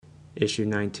Issue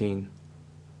 19.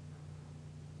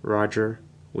 Roger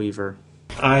Weaver.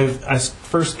 I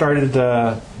first started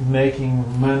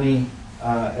making money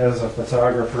as a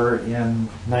photographer in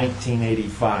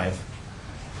 1985,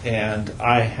 and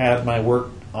I had my work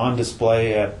on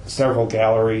display at several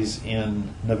galleries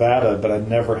in Nevada, but I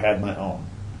never had my own.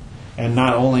 And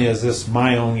not only is this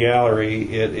my own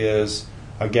gallery, it is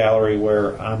a gallery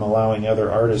where I'm allowing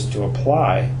other artists to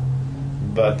apply,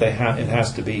 but it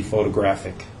has to be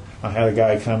photographic. I had a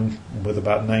guy come with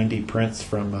about 90 prints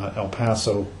from El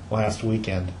Paso last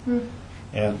weekend,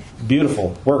 and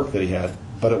beautiful work that he had,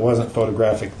 but it wasn't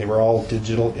photographic. They were all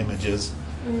digital images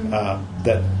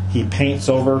that he paints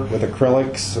over with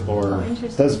acrylics or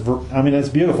does. I mean, it's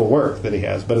beautiful work that he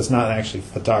has, but it's not actually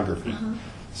photography.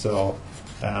 So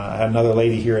I had another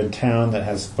lady here in town that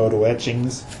has photo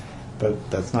etchings,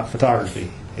 but that's not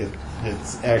photography.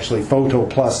 It's actually photo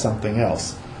plus something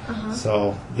else.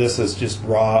 So this is just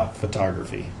raw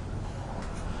photography.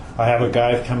 I have a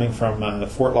guy coming from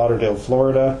Fort Lauderdale,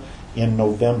 Florida in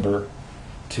November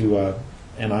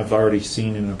and I've already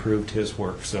seen and approved his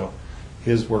work. So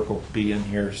his work will be in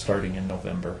here starting in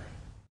November.